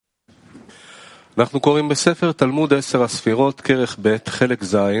אנחנו קוראים בספר תלמוד 10 הספירות, כרך ב', חלק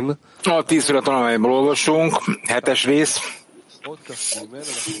ז'. A 10 Sefirot tanulmányból olvasunk, 7-es rész,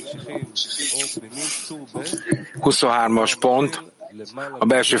 23-as pont, a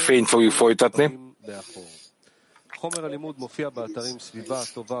belső fényt fogjuk folytatni.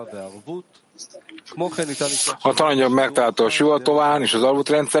 A tananyag megtalálható a Sivatován és az Alvut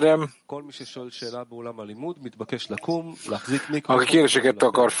rendszerem. Aki kérdéseket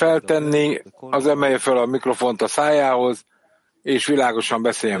akar feltenni, az emelje fel a mikrofont a szájához, és világosan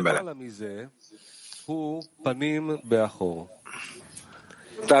beszéljen bele.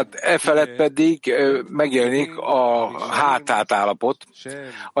 Tehát e felett pedig megjelenik a hátát állapot.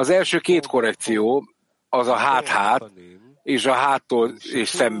 Az első két korrekció az a hát-hát, és a háttól és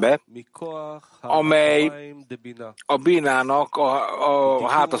szembe, amely a bínának a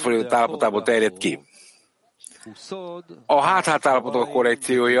hátat fordított állapotából terjed ki. A hát-hát állapotok a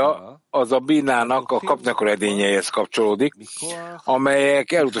korrekciója az a bínának a kapnakor edényeihez kapcsolódik,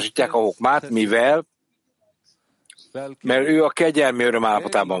 amelyek elutasítják a hokmát, mert ő a kegyelmi öröm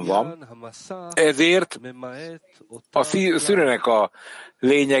állapotában van. Ezért a szűrőnek a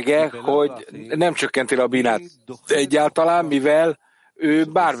lényege, hogy nem csökkenti le a bínát egyáltalán, mivel ő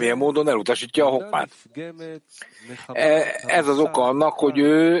bármilyen módon elutasítja a hokmát. Ez az oka annak, hogy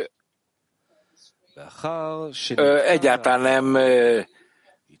ő egyáltalán nem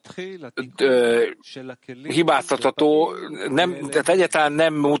hibáztatható, tehát egyáltalán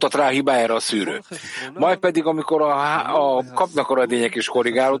nem mutat rá hibájára a szűrő. Majd pedig, amikor a kapnak a edények is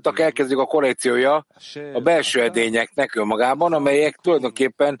korrigálódtak, elkezdik a korrekciója a belső edényeknek önmagában, amelyek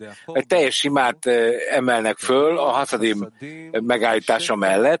tulajdonképpen egy teljes hibát emelnek föl a haszadim megállítása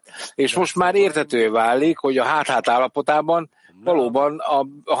mellett, és most már érthetővé válik, hogy a hát-hát állapotában valóban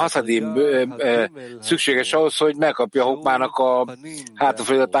a haszadim szükséges ahhoz, hogy megkapja a hokmának a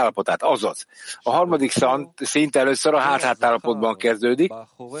hátrafordított állapotát. Azaz, a harmadik szint először a hát-hát állapotban kezdődik,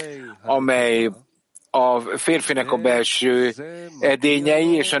 amely a férfinek a belső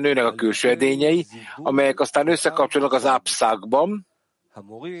edényei és a nőnek a külső edényei, amelyek aztán összekapcsolnak az ápszákban,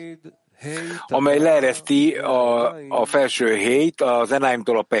 amely leereszti a felső héjt az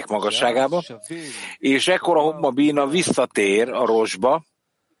enáimtól a pek magasságába, és ekkor a hokma bína visszatér a rosba,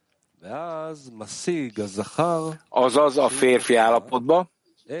 azaz a férfi állapotba,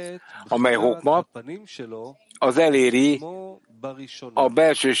 amely hokma, az eléri a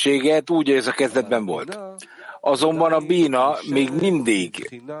belsőséget úgy, hogy ez a kezdetben volt. Azonban a bína még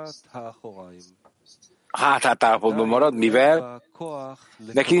mindig hát-hát állapotban marad, mivel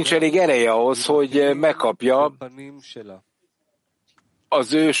neki nincs elég ereje ahhoz, hogy megkapja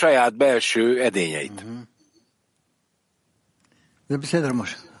az ő saját belső edényeit.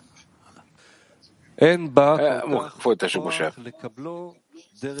 Folytassuk most el.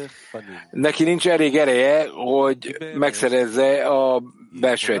 Neki nincs elég ereje, hogy megszerezze a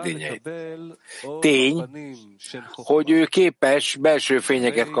belső edényeit. Tény, hogy ő képes belső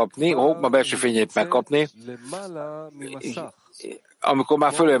fényeket kapni, a belső fényét megkapni, amikor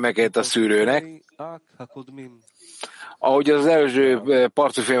már fölemelkedett a szűrőnek, ahogy az első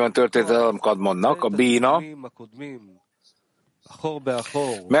parcufilmben történt az Kadmonnak, a bína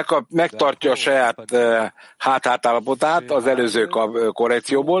megtartja a saját hát-hát állapotát az előző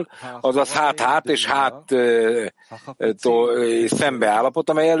korrekcióból, azaz hát-hát és szembe állapot,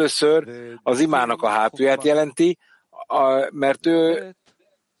 amely először az imának a hátulját jelenti, mert ő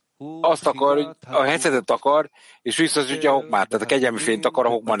azt akar, a helyzetet akar, és visszaszítja a hokmát, tehát a kegyelmi fényt akar a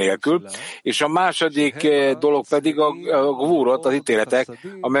hokma nélkül, és a második dolog pedig a gvúrot, az ítéletek,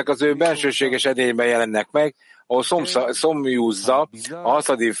 amelyek az ő bensőséges edényben jelennek meg, ahol szomjúzza a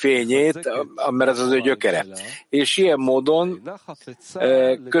haszadim fényét, mert ez az ő gyökere. És ilyen módon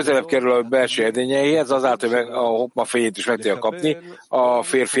közelebb kerül a belső edényeihez, azáltal, hogy a hokma fényét is meg tudja kapni a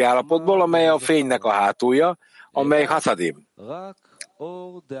férfi állapotból, amely a fénynek a hátulja, amely haszadim.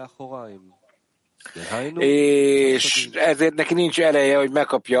 És ezért neki nincs ereje, hogy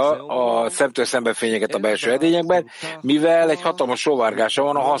megkapja a szemtől szembe fényeket a belső edényekben, mivel egy hatalmas sóvárgása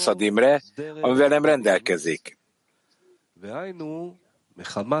van a haszadimre, amivel nem rendelkezik.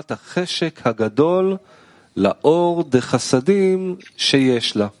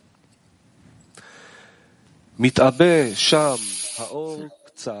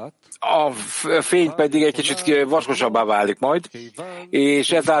 A fény pedig egy kicsit vaskosabbá válik majd,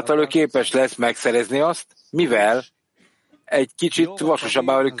 és ezáltal ő képes lesz megszerezni azt, mivel egy kicsit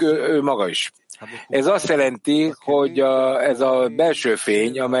vaskosabbá válik ő maga is. Ez azt jelenti, hogy ez a belső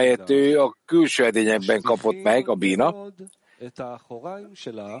fény, amelyet ő a külső edényekben kapott meg, a bína,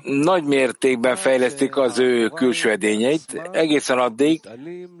 nagy mértékben fejlesztik az ő külső edényeit, egészen addig,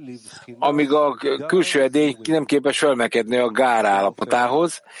 amíg a külső edény nem képes felmekedni a gár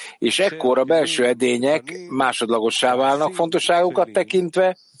állapotához, és ekkor a belső edények másodlagossá válnak fontosságukat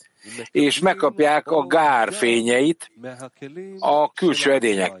tekintve, és megkapják a gár fényeit a külső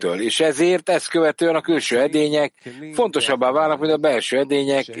edényektől. És ezért ezt követően a külső edények fontosabbá válnak, mint a belső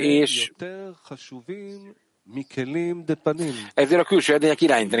edények, és ezért a külső edények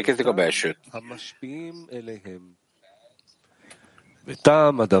irányítani kezdik a belsőt.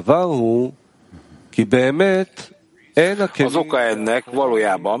 Az oka ennek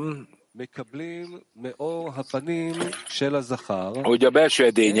valójában, hogy a belső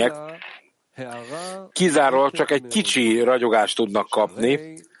edények kizárólag csak egy kicsi ragyogást tudnak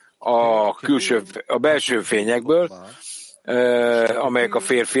kapni a belső fényekből, amelyek a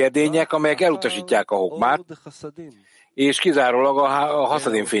férfi edények, amelyek elutasítják a hokmát, és kizárólag a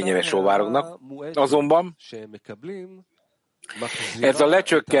haszadin fényére sóvárognak. Azonban ez a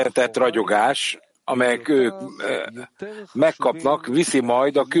lecsökkentett ragyogás, amelyek ők megkapnak, teszi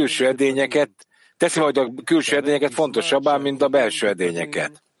majd a külső edényeket fontosabbá, mint a belső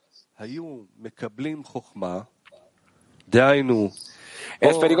edényeket.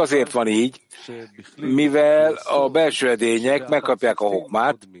 Ez pedig azért van így, mivel a belső edények megkapják a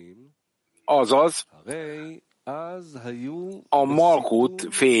hokmát, azaz a malkut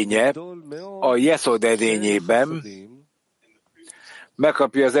fénye a jeszod edényében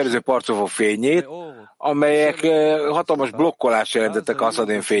megkapja az előző parcofok fényét, amelyek hatalmas blokkolást jelentettek a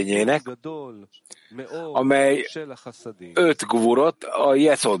haszadén fényének, amely 5 gvurot a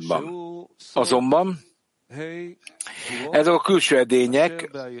jeszodban. Azonban ezek a külső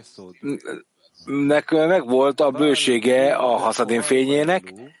edényeknek megvolt a bősége a haszadén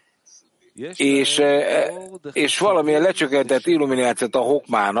fényének, és valamilyen lecsökkentett illuminációt a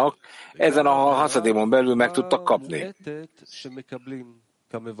hokmának ezen a haszadémon belül meg tudtak kapni.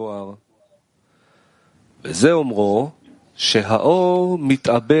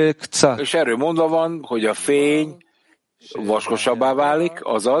 És erről mondva van, hogy a fény vaskosabbá válik,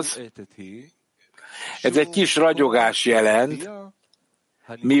 azaz ez egy kis ragyogás jelent,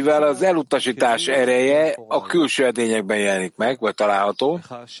 mivel az elutasítás ereje a külső edényekben jelenik meg, vagy található,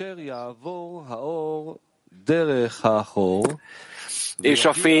 és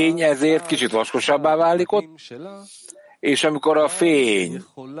a fény ezért kicsit vaskosabbá válik ott, és amikor a fény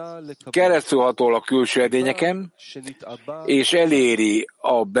keresztülhatol a külső edényeken, és eléri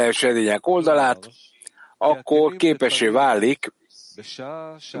a belső edények oldalát, akkor képessé válik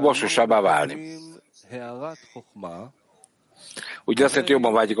vaskosabbá válni. Ugye azt jelenti,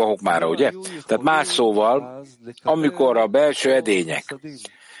 jobban vágyik a hokmára, ugye? Tehát más szóval, amikor a belső edények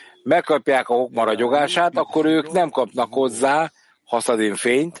megkapják a hokma ragyogását, akkor ők nem kapnak hozzá haszadin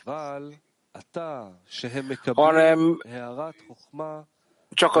fényt, hanem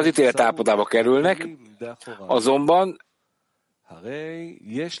csak az ítélet állapotába kerülnek, azonban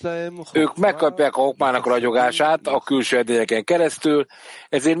ők megkapják a hokmának a ragyogását a külső edényeken keresztül,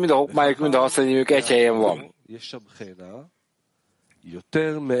 ezért mind a hokmájuk, mind a haszadinjuk egy helyen van.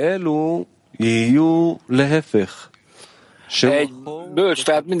 Egy bölcs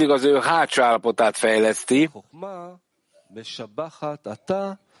tehát mindig az ő hátsó állapotát fejleszti,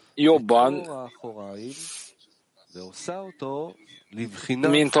 jobban,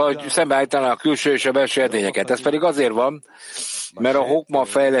 mint hogy szembeállítaná a külső és a belső edényeket. Ez pedig azért van, mert a hokma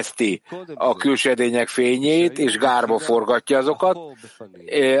fejleszti a külső edények fényét, és gárba forgatja azokat,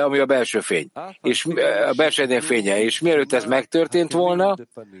 ami a belső fény. És a belső edény fénye. És mielőtt ez megtörtént volna,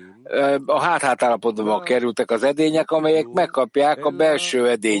 a hát-hát állapotban kerültek az edények, amelyek megkapják a belső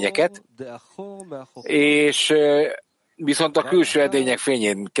edényeket, és viszont a külső edények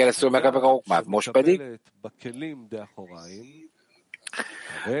fényén keresztül megkapják a hokmát. Most pedig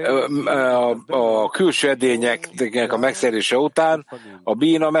a külső edényeknek a megszerzése után a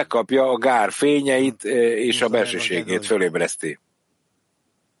bína megkapja a gár fényeit és a belsőségét fölébreszti.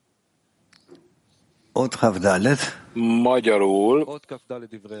 Magyarul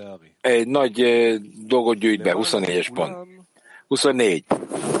egy nagy dolgot gyűjt be, 24-es pont. 24.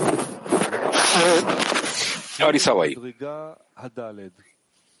 Ari szavai.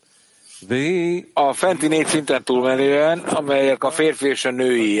 A fenti 4 szinten túlmenően, amelyek a férfi és a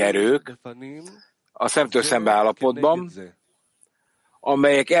női erők a szemtől szembe állapotban,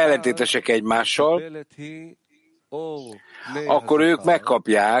 amelyek ellentétesek egymással, akkor ők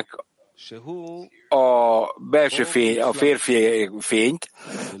megkapják a belső fény, a férfi fényt,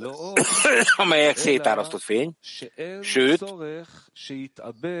 amelyek szétárasztott fény, sőt,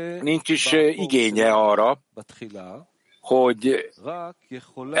 nincs is igénye arra, hogy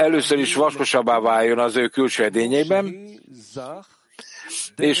először is vaskosabbá váljon az ő külső edényeiben,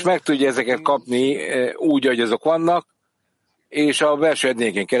 és meg tudja ezeket kapni úgy, ahogy azok vannak, és a belső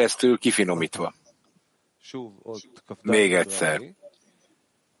edényeken keresztül kifinomítva. Még egyszer.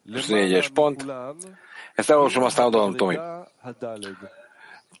 4-es pont. Ezt elolvasom, aztán odaadom, Tomi.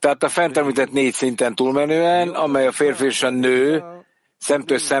 Tehát a fent említett 4 szinten túlmenően, amely a férfi és a nő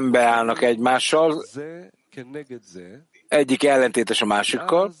szemtől szembe állnak egymással, egyik ellentétes a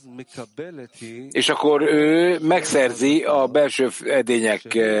másikkal, és akkor ő megszerzi a belső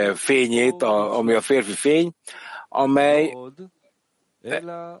edények fényét, ami a férfi fény, amely,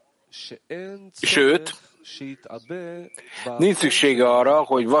 sőt, nincs szüksége arra,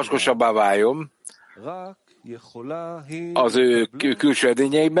 hogy vaskosabbá váljon az ő külső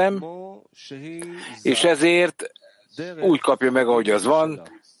edényeiben, és ezért úgy kapja meg, ahogy az van,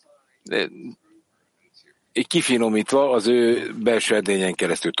 kifinomítva az ő belső edényen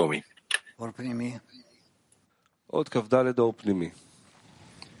keresztül, Tomi.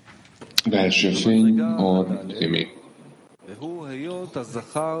 Belső fény, or pnimi.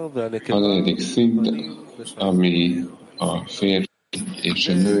 A 4. szint, ami a férfi és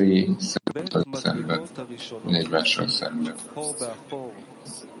a női szemben, egymással szemben.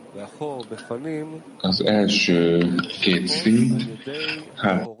 Az első 2 szint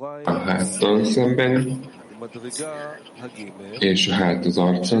a háttal szemben, és a hát az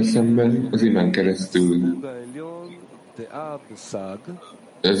arccal szemben, az imán keresztül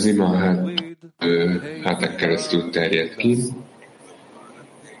az ima háták keresztül terjed ki,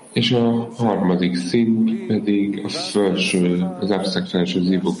 és a 3. szint pedig a felső, az absztrakt felső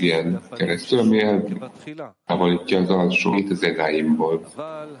zivugien keresztül, ami eltávolítja az alsóit az egáimból.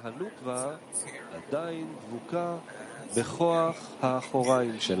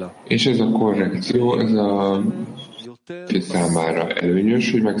 És ez a korrekció, ez a számára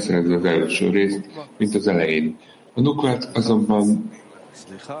előnyös, hogy megszerezze az első részt, mint az elején. A nukvát azonban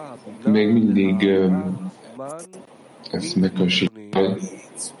még mindig ezt megkösítve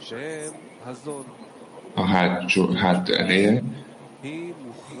a hát ereje,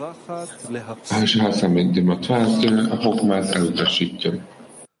 és a hátszámítimat vált, a hokmát elutasítja.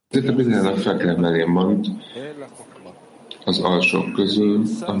 Ezért a binának fel kell emelni a mant az alsók közül,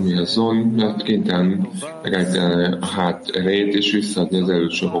 ami a zon, mert kénytelen megállítani a hát erejét és visszaadni az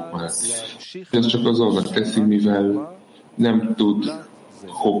előső hokmát. Ez csak az zonnak teszi, mivel nem tud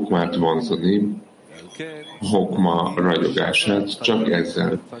hokmát vonzani, hokma ragyogását, csak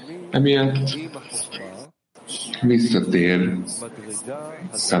ezzel. Emiatt visszatér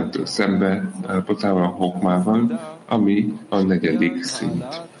szemtől szembe állapotával a hokmával, ami a 4.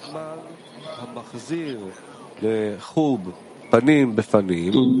 szint.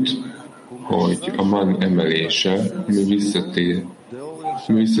 Tud, hogy a man emelése, ami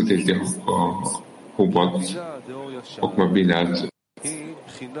visszatéri a hubat, hokma binát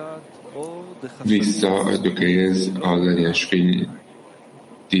vissza a gyökeréhez az egyenes fény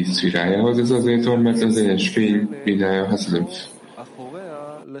 10 szfirájához. Ez azért van, mert az egyenes fény binája HaSulam.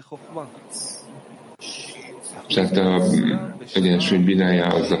 Tehát az egyenes fény binája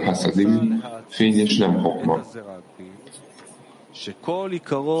az a HaSulam fény, és nem hokma.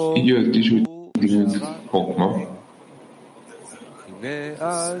 Így jött is úgy, mint hokma.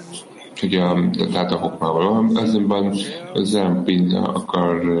 Tehát a hokmával van, azonban az Zerampin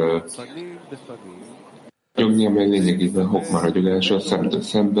akar ragyogni, amely lényegében hokma ragyogása szemtől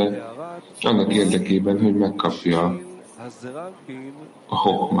szembe, annak érdekében, hogy megkapja a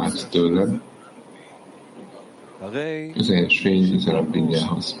hokmát tőle az egyes fény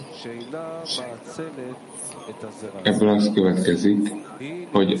Zerampinjához. Ebből az következik,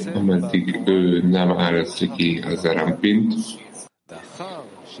 hogy ameddig ő nem árasztja ki a Zerampint,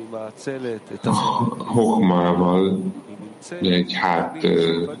 a hokmával egy hát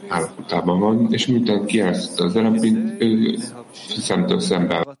állapotában van, és miután kiárasztotta az Zerampint, ő szemtől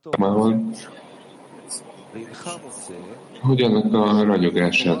szembe áll a hokmával, hogy annak a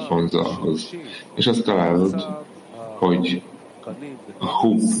ragyogását vonzza ahhoz. És azt találod, hogy a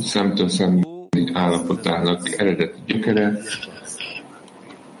hub szemtől szembe állapotának eredeti gyökere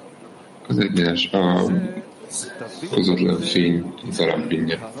az egyenes a közvetlen fény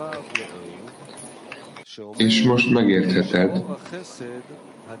Zerampinja. És most megértheted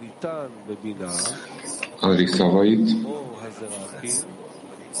Ari szavait,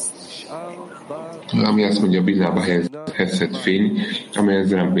 ami azt mondja, a binába helyezett fény, amely a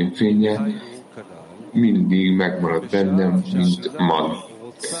Zerampin fénye mindig megmarad bennem, mint man.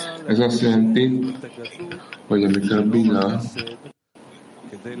 Ez azt jelenti, hogy amikor a bina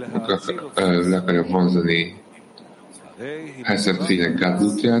le akarja vonzani Heszed féle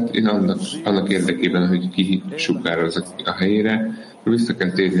gadlutját, én annak érdekében, hogy kisugározza a helyére, vissza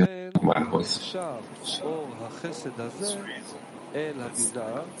kell térni a hokmához.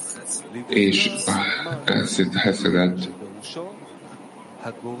 És ezt a Heszedet,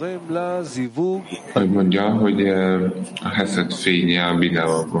 hogy mondja, hogy a Heszed fénye a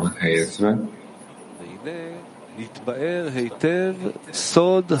Binában van helyezve.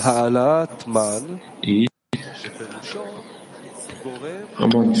 Így a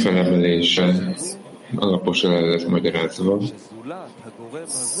man felemelése alaposan el lett magyarázva.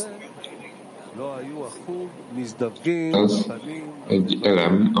 Az egy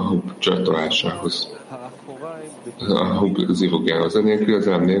elem a hub csatolásához, a hub zivogjához. Enélkül az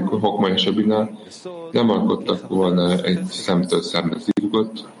elem nélkül Hokma és a Bina nem alkottak volna egy szemtől szemre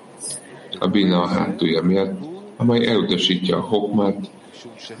zivogot a Bina a hátulja miatt, amely elutasítja a Hokmát,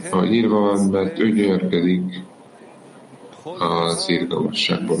 ahogy írva van, mert ő gyönyörködik az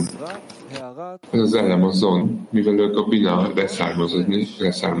irgalmasságban. Ez az elem azon, mivel ők a Bina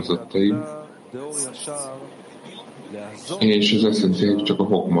leszármazottai, és ez azt jelenti, hogy csak a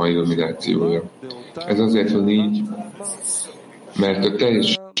Hokma illuminációja. Ez azért van így, mert a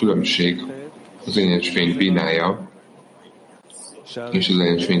teljes különbség az énes fény Binája és az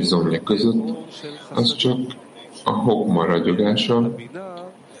énes fény zonja között, az csak a Hokma ragyogása,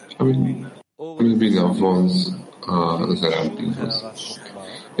 ami Bina vonz az Elámpinhoz.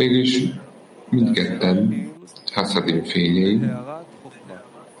 Mégis mindketten Hasadim fényei,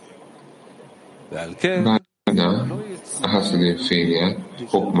 Bárna a Hasadim fénye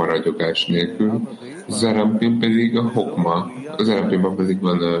Hokma ragyogás nélkül, Zerampin pedig a Hokma, az Zerampinban pedig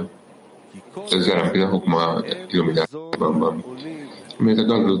van a Zerampin a Hokma illuminációban van. Miért a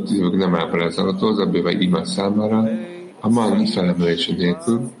gadlut tizivog nem ábrázolható, az ebből vagy ima számára, a man felemelése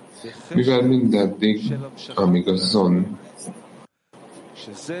nélkül, mivel mindeddig, amíg a zon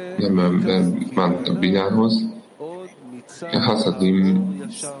nem ment a Binához, a Hasadim,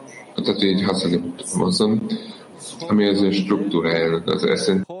 tehát egy Hasadim mozzon, ami az ő struktúrájának az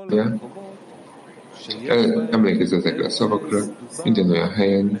eszencia. Emlékezzetek a szavakra minden olyan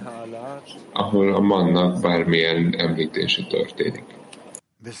helyen, ahol a mannak bármilyen említése történik.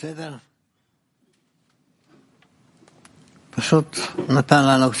 פשוט נתן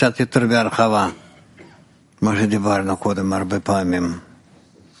לנו קצת יותר בהרחבה, מה שדיברנו קודם הרבה פעמים.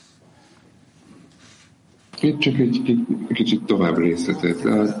 Itt csak egy kicsit tovább részletet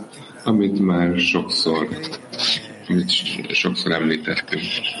lát, amit már sokszor említettünk.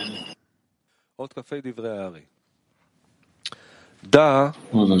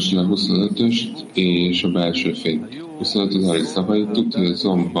 Olvasd le 25-öst és a belső fény. 25 az Ari szavai, tudja, hogy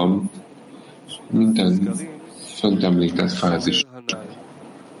azonban minden fent említett fázis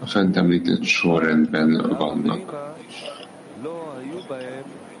a fent említett sorrendben vannak.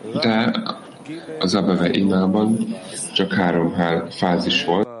 De az Abeve imában csak 3 fázis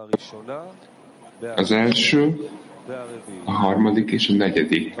volt. Az első, a harmadik és a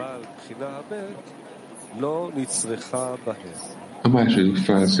negyedik. A második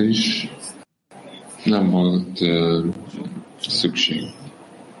fázis nem volt szükség.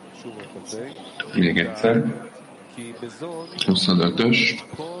 Még egyszer. 25-ös.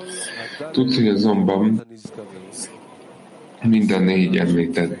 Tudsz, hogy azonban minden 4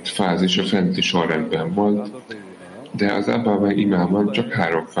 említett fázis a fenti sorrendben volt, de az Abba imában csak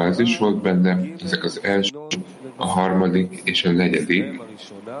 3 fázis volt benne, ezek az első, a harmadik és a negyedik.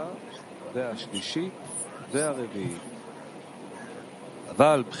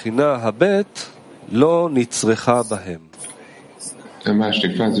 A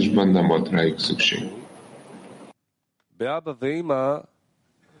második fázisban nem volt rájuk szükség.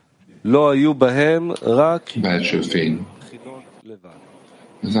 Belső fény.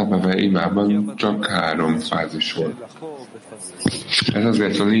 Az Abba imában csak 3 fázis volt. Ez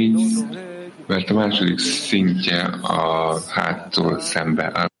azért van így, mert a második szintje a háttól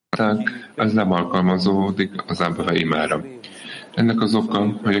szembe állták, az nem alkalmazódik az Abba imára. Ennek az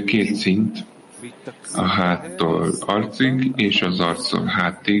oka, hogy a 2 szint, a háttól arcig és az arctól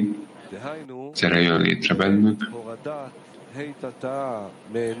hátig egyszerre jön létre bennük,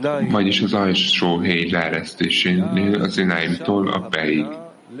 vagyis az alsó héj leeresztésénél az ináimtól a beig.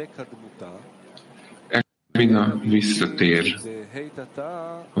 Bina visszatér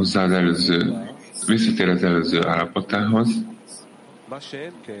hozzá visszatér az előző állapotához,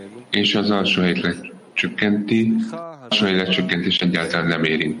 és az alsó héjt lecsökkenti, az alsó héj lecsökkentés egyáltalán nem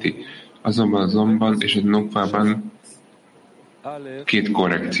érinti. Azonban és a nokvában 2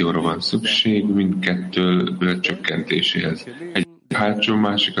 korrekcióra van szükség, mindkettő lecsökkentéséhez. Egy hátsó,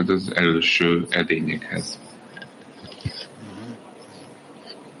 másik az előső edényekhez.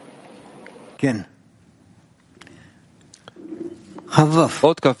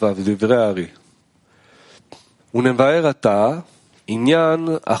 עוד כ"ו, דברי הארי. ונבאר עתה עניין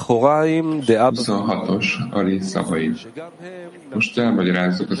אחוריים דאב. 26-os Ari szavai. Most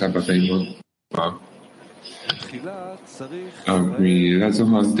elmagyarázzuk az Abbateimon, ami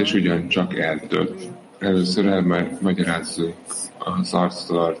lezuhant és ugyancsak eltört. Először elmagyarázzuk az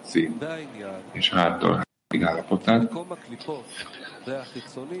arctól arci és háttól hátig állapotát.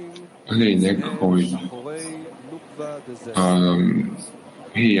 A lényeg, hogy a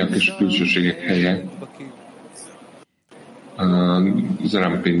héjak és külsőségek helye a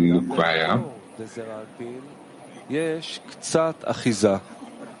Zerampin nukvája.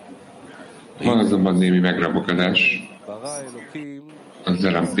 Van azonban némi megrabogadás a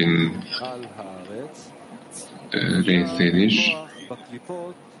Zerampin részén is.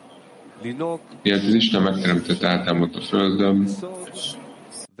 Ilyet az Isten megteremtett általában a földön.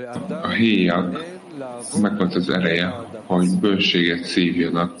 A héjak megvolt az ereje, hogy bőséget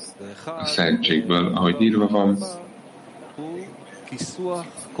szívjanak a szentségből, ahogy írva van,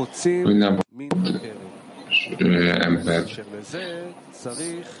 hogy nem volt ember.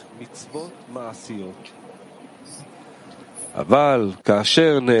 אבל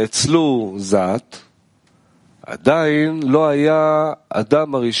כאשר נאצלו זת, עדיין לא היה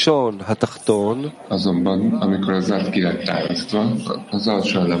אדם הראשון התחתון. Azonban, amikor az zat ki lett támasztva, az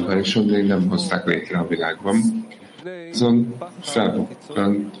alsó ember is még nem hozták létre a világban. Azon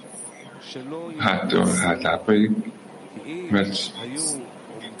felbukkant háttól hátápig, mert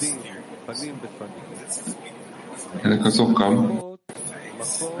ennek az oka,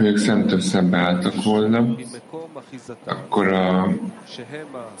 hogy ők szemtől szembe álltak volna, akkor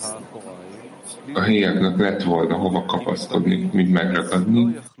a héjaknak lett volna hova kapaszkodni, mint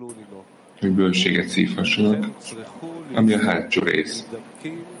megragadni, hogy bőséget szívhassanak, ami a hátsó rész.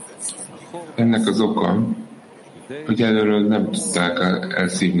 Ennek az oka, hogy előről nem tudták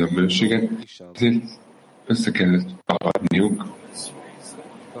elszívni a bőséget, ezért össze kellett tapadniuk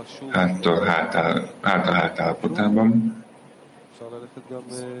háttól hátállapotában,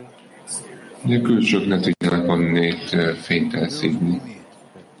 hogy a külsők ne tudjanak onnét fényt elszívni.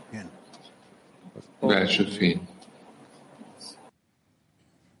 Belső fény.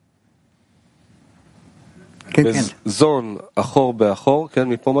 זון אחור באחור, כן,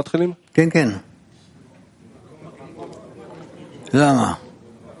 מפה מתחילים? כן, כן. למה?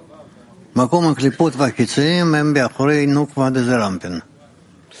 מקום הקליפות והקיצים הם באחורי נוקבה דזרמפין.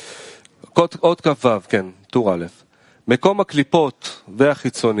 עוד כ"ו, כן, טור א'. מקום הקליפות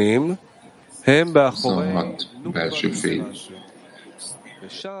והחיצוניים הם באחורי belső fény.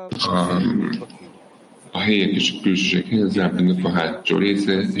 A héjak és a külsőség helye, az Zerampinnak a hátsó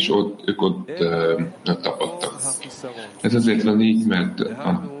része, és ők ott tapadtak. Ez azért van így, mert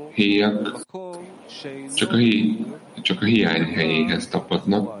a héjak csak a hiány helyéhez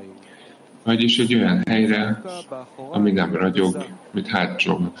tapadnak, vagyis egy olyan helyre, ami nem ragyog, mit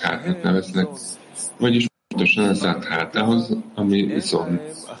hátsónak hátnak neveznek, vagyis pontosan az zat hátához, ami zon.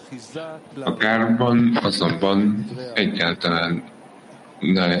 A kárban azonban egyáltalán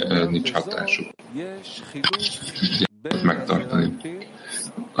nincs hatásuk megtartani.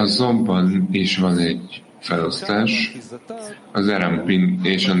 A zonban is van egy felosztás az Zerampin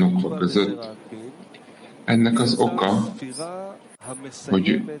és a nukva között. Ennek az oka,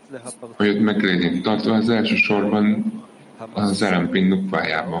 hogy ott meg legyen tartva, az elsősorban a Zerampin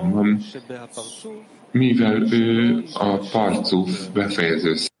nukvájában van, mivel ő a parcuf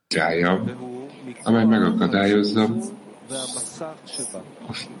befejező sztrája, amely megakadályozza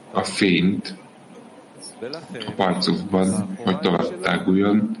a fényt a parcufban, hogy tovább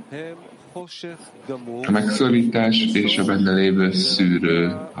táguljon, a megszorítás és a benne lévő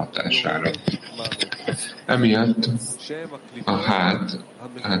szűrő hatására. Emiatt a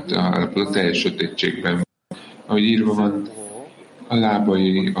hát állapot a teljes sötétségben, ahogy írva van, a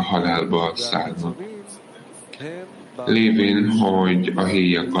lábai a halálba szállnak. Lévén, hogy a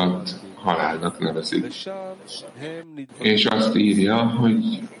héjakat halálnak nevezik. És azt írja,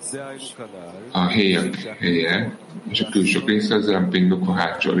 hogy a héjak helye és a külső része, az Zerampinnak a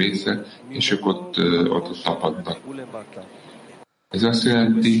hátsó része, és ők ott tapadnak. Ez azt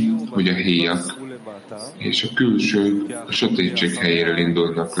jelenti, hogy a héjak és a külső a sötétség helyéről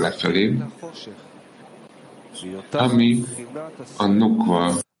indulnak lefelé, ami a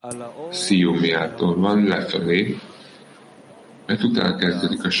nukva sziumjától van lefelé, mert utána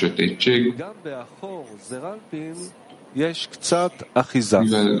kezdődik a sötétség,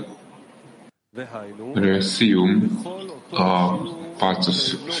 mivel a szium a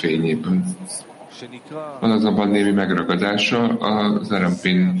parcos fényében. Van azonban némi megragadása a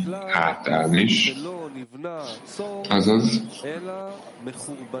zerampin hátán is, azaz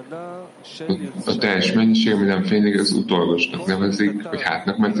a teljes mennyiség, ami nem fénylik, az utolgosnak nevezik, vagy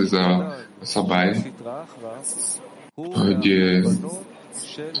hátnak, mert ez a szabály, hogy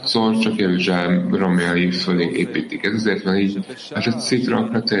szóval csak Jeruzsálem romjai fölé építik. Ez azért van így, mert a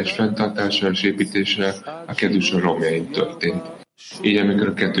szitraknak teljes fenntartása és építése a kedus romjain történt. Így amikor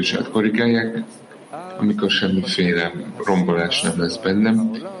a kedusát korrigálják, amikor semmiféle rombolás nem lesz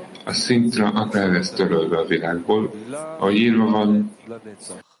bennem, a szintra akár lesz törölve a világból, ahogy írva van,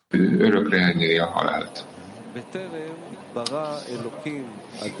 örökre elnyeri a halált.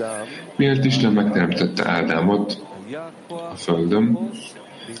 Miért Isten megteremtette Ádámot a földön,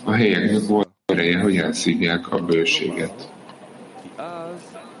 a helyeknek volt ereje, hogy elszívják a bőséget.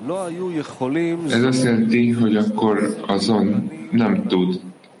 Ez azt jelenti, hogy akkor azon nem tud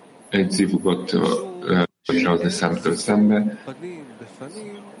egy zivugott létrehozni szemtől szembe,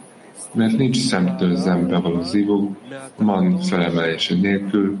 mert nincs szemtől szembe való zivug, man felemelése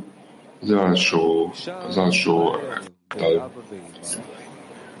nélkül, az alsó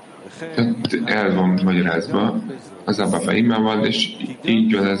el van magyarázva az Abba imával, és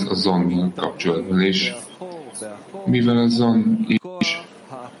így van ez a zon kapcsolatban is. Mivel a zon is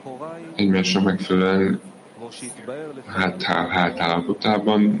egymásra megfelelően hát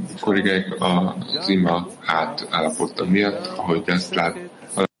állapotában korrigálják az ima hát állapota miatt, ahogy ezt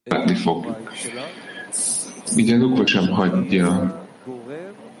látni fogjuk. Ugye Nukva sem hagyja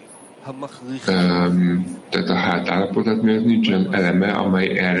tehát a hát állapotát, mert nincs olyan eleme,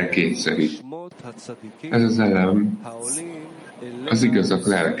 amely erre kényszerít. Ez az elem az igazak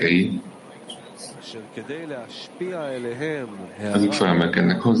lelkei, akik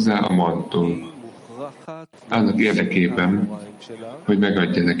felemelkednek hozzá a mantól. Annak érdekében, hogy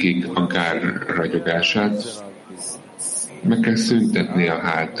megadja nekik a gár ragyogását, meg kell szüntetni a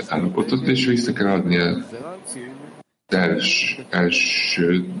hát állapotot, és vissza kell adni az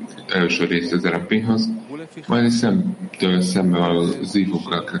első részt az Zerampinhoz, majd szemtől szembe való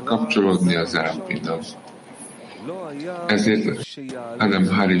zívukkal kell kapcsolódni az Zerampinnak. Ezért Adam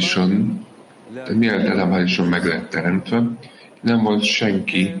Harishon, mielőtt Adam Harishon meg lett teremtve, nem volt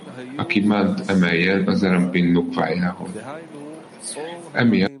senki, aki mánt emeljen az Zerampin nukvájához.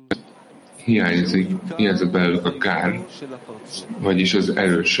 Emiatt hiányzott belőlük a gár, vagyis az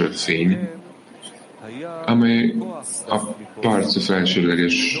erőső fény, amely a parcu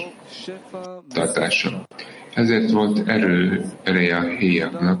felsőleges tartása. Ezért volt ereje a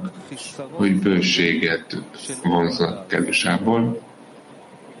héjaknak, hogy bőséget vonznak kedvesából,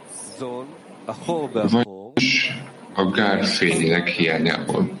 vagyis a gár fényének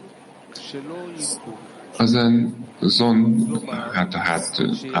hiányából. Azon hát a hát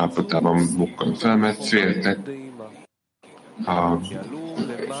állapotában bukkan fel, mert féltek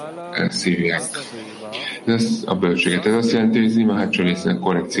elszívják. Ez a bölséget. Ez azt jelenti, hogy az ima hátsó részének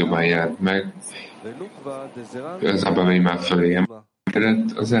korrekcióban jelent meg. Az Abba imá fölé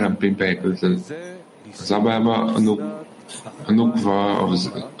emelkedett, az Zerampin beépült az Abába, a nukva,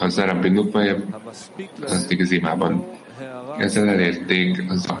 a Zerampin nukvája, az az imában. Ezzel elérték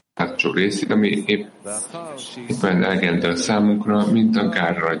az hátsó részét, ami éppen elegendő a számunkra, mint a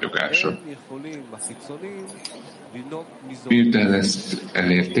gár ragyogása. Miután ezt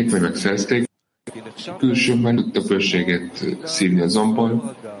elérték, vagy megszerezték, külsőben tudta bőséget szívni a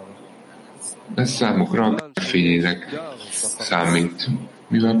zombon, ez számukra a gárfényének számít.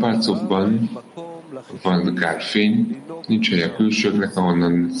 Mivel párcokban van gárfény, nincs hely a külsőknek,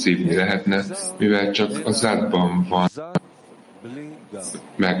 ahonnan szívni lehetne, mivel csak a zádban van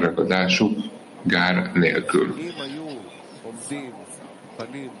megragadásuk gár nélkül.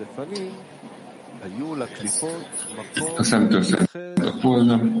 Ha szemtől szemtől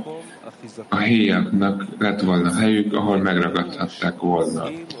volna, a héjaknak lett volna helyük, ahol megragadhatták volna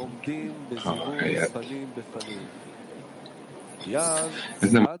a helyet.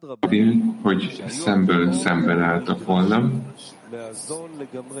 Ez nem azt jelenti, hogy szemből szemben álltak volna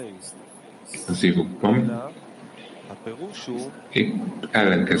az évukban. Épp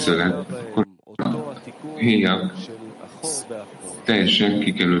ellenkezőleg a héjak teljesen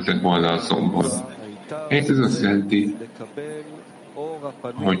kikerültek volna a zombból. Ez azt jelenti,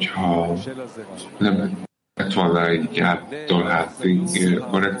 hogyha nem lett volna egy áttól hátig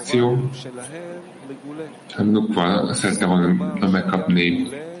korrekció, hanem Nukva szeretne volna megkapni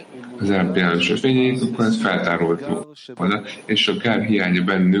az előbb fényét, akkor ez feltárult volna, és a gár hiánya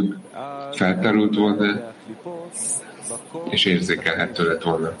bennük feltárult volna, és érzékelhető lett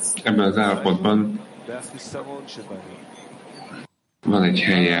volna. Ebben az állapotban van egy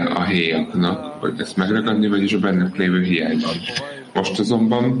helye a héjaknak, hogy ezt megragadni, vagyis a bennük lévő hiányban. Most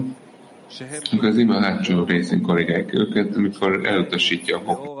azonban, amikor az ima hátsó részén korrigálják őket, amikor elutasítja a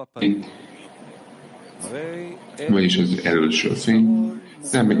hokmafényt, vagyis az előső fény,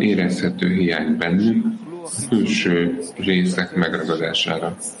 nem érezhető hiány bennük a külső részek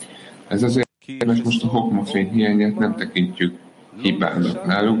megragadására. Ez azért, mert most a hokmafény hiányát nem tekintjük hibának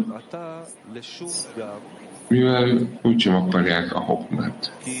náluk, mivel úgysem akarják a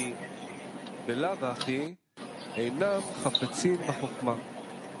hokmát.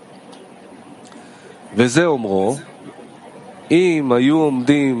 וזה אומרו, אם היו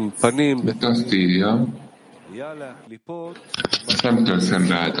עומדים פנים Itt azt írja, szemtől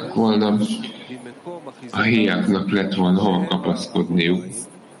szembe álltak volna, a héjáknak lett volna hova kapaszkodniuk,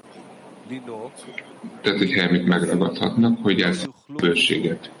 tehát egy helyen megragadhatnak, hogy ez a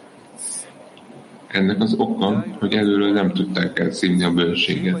bőséget. Ennek az oka, hogy előről nem tudták elszívni a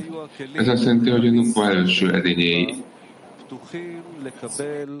bőséget. Ez azt jelenti, hogy a nukva első edényei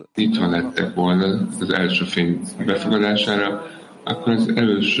nyitva lettek volna az első fény befogadására, akkor az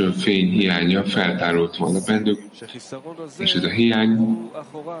előső fény hiánya feltárult volna bennük, és ez a hiány,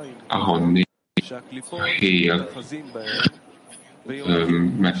 ahonni a héjak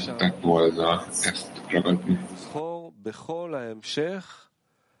meg tudták volna ezt ragadni.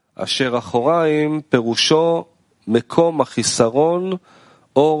 אשר אחוריים פירושו מקום החיסרון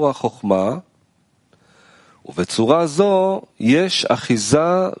אור החוכמה, ובצורה זו יש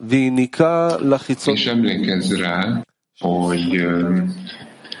אחיזה ויניקה לחיצון. És emlékezz rá, hogy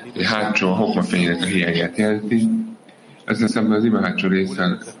a hátsó hokmafénynek a hiányát jelenti. Ezzel szemben az ima hátsó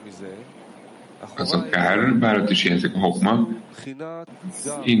részen az a kár, bár ott is hiányzik a hokma,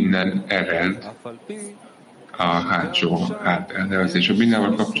 innen ered a hátsó átelnevezés. A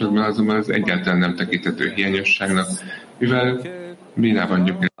binával kapcsolatban azonban az egyáltalán nem tekinthető hiányosságnak, mivel binában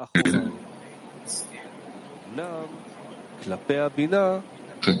gyökeréből.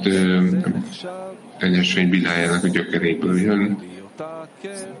 Tehát egyes fény binájának a gyökeréből jön,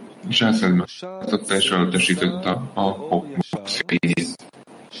 és aztán és elutasította a hokma fényét.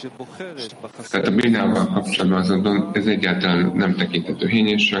 Tehát a binával kapcsolatban azonban ez egyáltalán nem tekinthető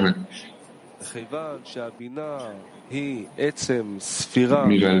hiányosságnak,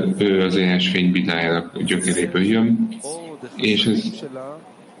 mivel ő az énes fény binájának gyökeréből jön, és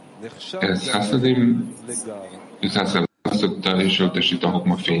ez Haszadim választotta és elutasít a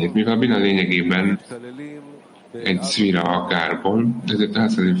hokma fényét. Mivel a bina lényegében egy szfira a gárból, ezért a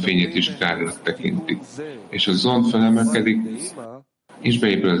Haszadim fényét is gárnak tekintik. És a zon felemelkedik, és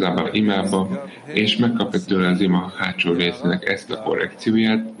beépül az Abba imába, és megkapja tőle az ima hátsó részének ezt a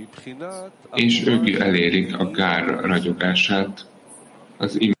korrekcióját, és ők elérik a gár ragyogását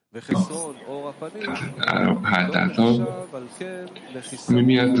az ima hátáltal, ami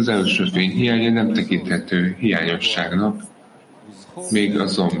miatt az első fény hiánya nem tekinthető hiányosságnak, még a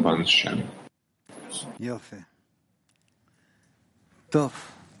zomban sem. טוב,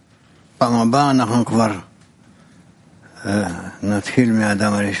 פעם הבאה אנחנו כבר נתחיל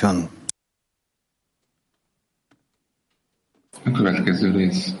מהאדם הראשון. A következő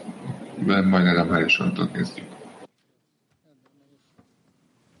részben majd Adam Harisontól kezdjük.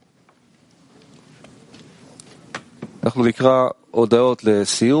 אנחנו נקרא הודעות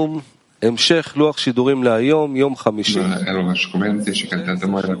לסיום. המשך לוח שידורים להיום, יום חמישי. Elolvassuk a bejelentéseket, tehát a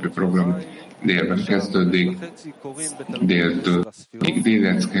mai napi program délben kezdődik, déltől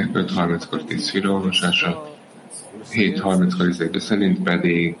délecke, 5:30-kor 10 Sefirot olvasása, 7:30-kor idő szerint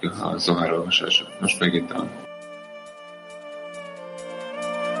pedig a Zohar olvasása. Most meg itt a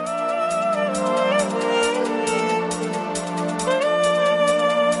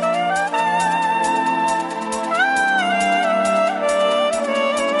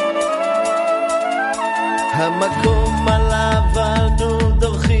המקום עליו אנו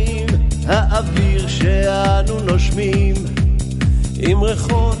דורכים, האוויר שאנו נושמים, עם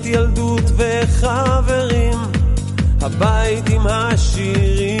ריחות ילדות וחברים, הבית עם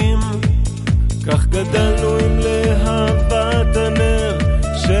השירים, כך גדלנו עם להבת הנר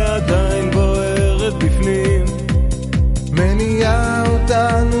שעדיין בוערת בפנים, מניעה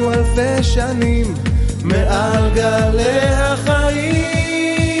אותנו אלפי שנים מעל גלי החיים.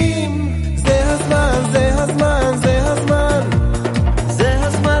 זה הזמן, זה הזמן, זה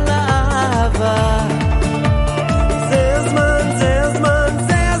הזמן לאהבה. זה הזמן, זה הזמן,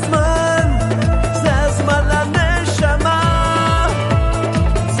 זה הזמן, זה הזמן לנשמה.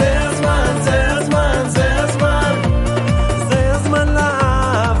 זה הזמן, זה הזמן, זה הזמן, זה הזמן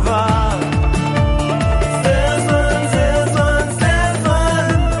לאהבה. זה הזמן, זה הזמן, זה הזמן,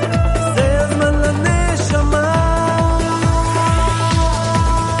 זה הזמן לנשמה.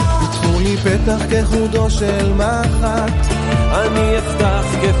 פתח כחודו של מחט, אני אפתח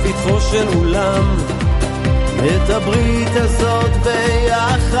כפתחו של אולם. את הברית הזאת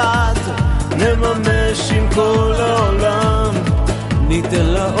ביחד נממש עם כל העולם. ניתן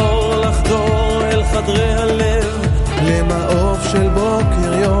לאור לחדור אל חדרי הלב, למעוף של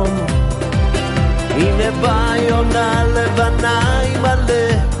בוקר יום. הנה באה יונה לבנה עם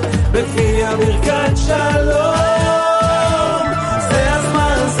מלא, בפיה ברכת שלום.